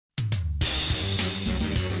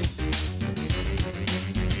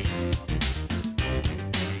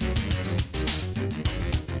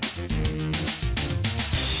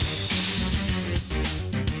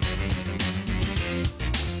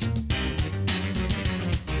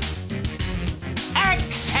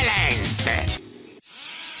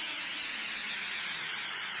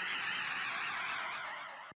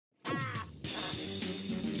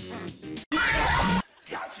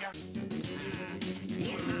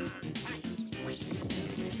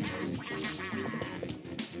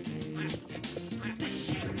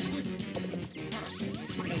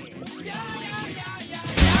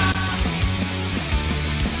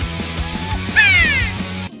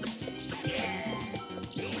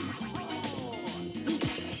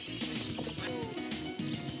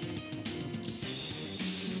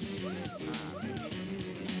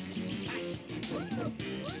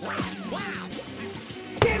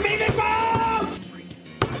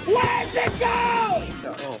Let go!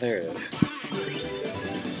 Oh, there it is.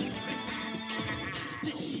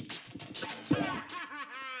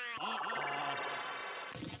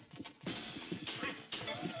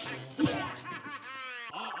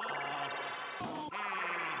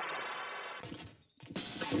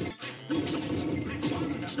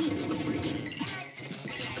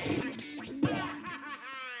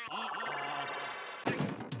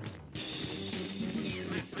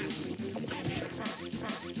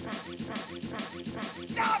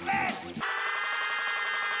 Stop it!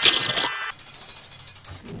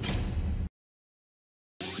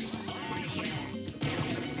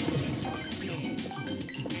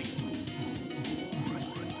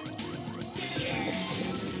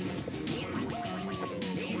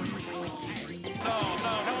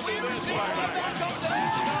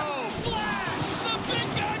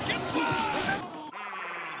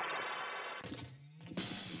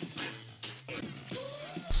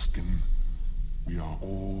 We are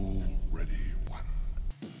already one.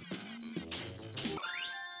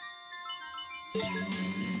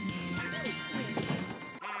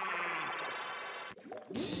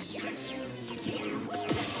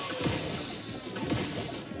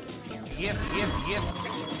 Yes, yes, yes.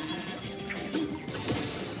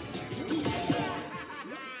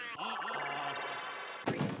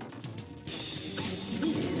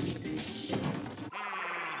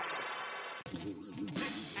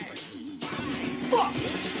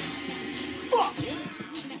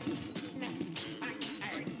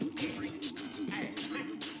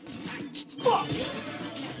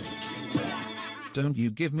 Don't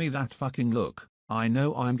you give me that fucking look. I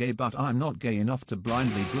know I'm gay, but I'm not gay enough to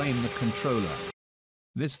blindly blame the controller.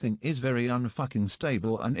 This thing is very unfucking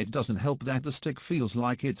stable, and it doesn't help that the stick feels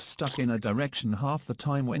like it's stuck in a direction half the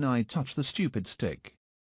time when I touch the stupid stick.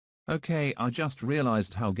 Okay, I just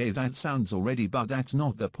realized how gay that sounds already, but that's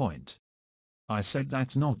not the point. I said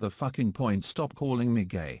that's not the fucking point. Stop calling me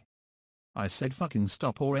gay. I said fucking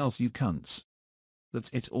stop, or else, you cunts. That's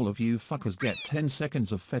it. All of you fuckers get 10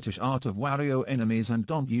 seconds of fetish art of Wario enemies, and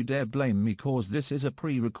don't you dare blame me, cause this is a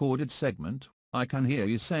pre-recorded segment. I can hear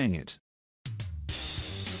you saying it.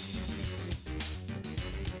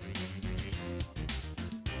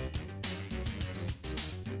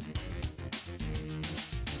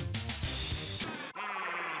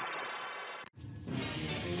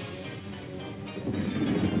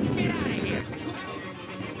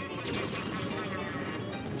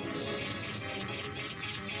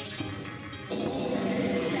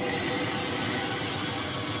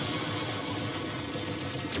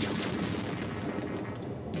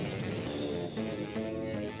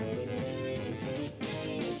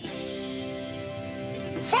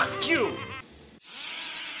 Fuck you!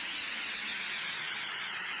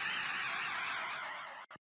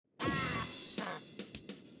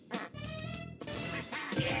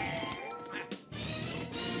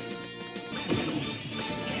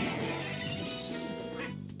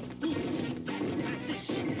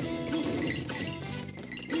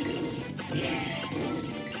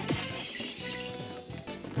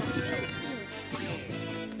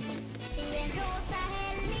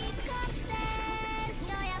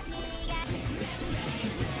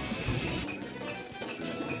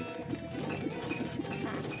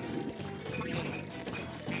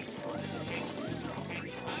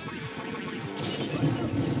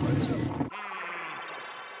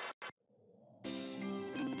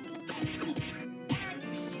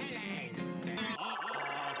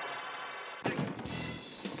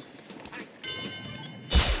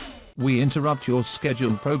 We interrupt your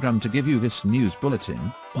scheduled program to give you this news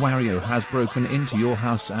bulletin. Wario has broken into your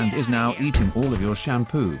house and is now eating all of your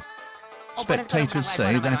shampoo. Spectators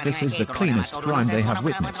say that this is the cleanest crime they have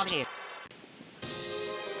witnessed.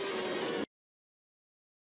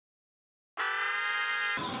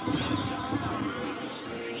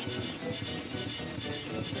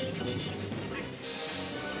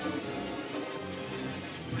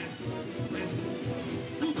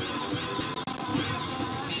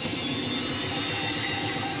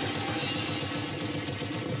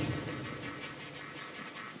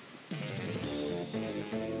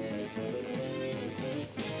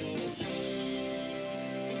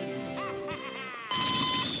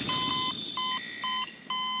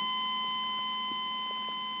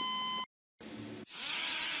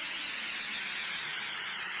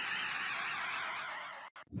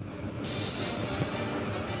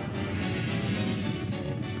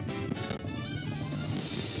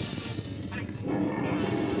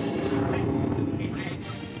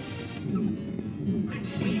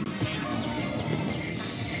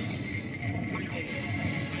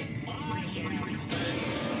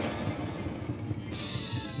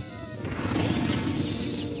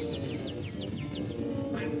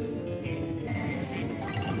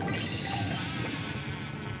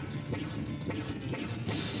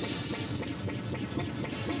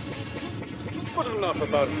 Enough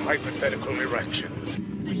about hypothetical erections.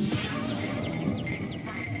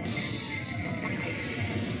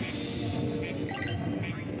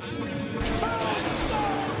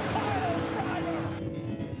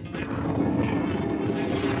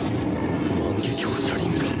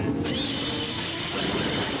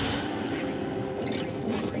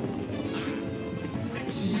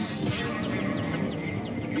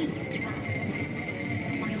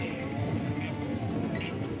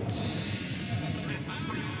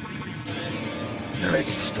 Alright,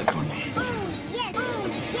 it's stuck on me. Oh, yes! Oh,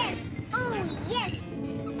 yes! Oh, yes!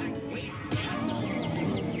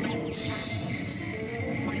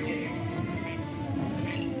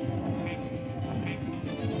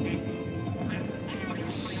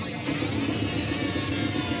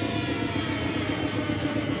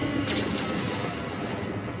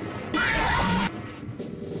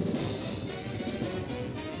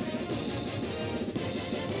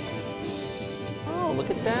 Oh, look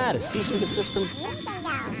at that. A cease and desist from...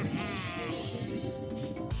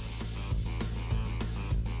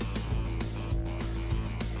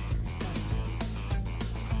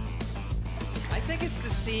 I think it's to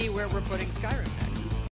see where we're putting Skyrim next.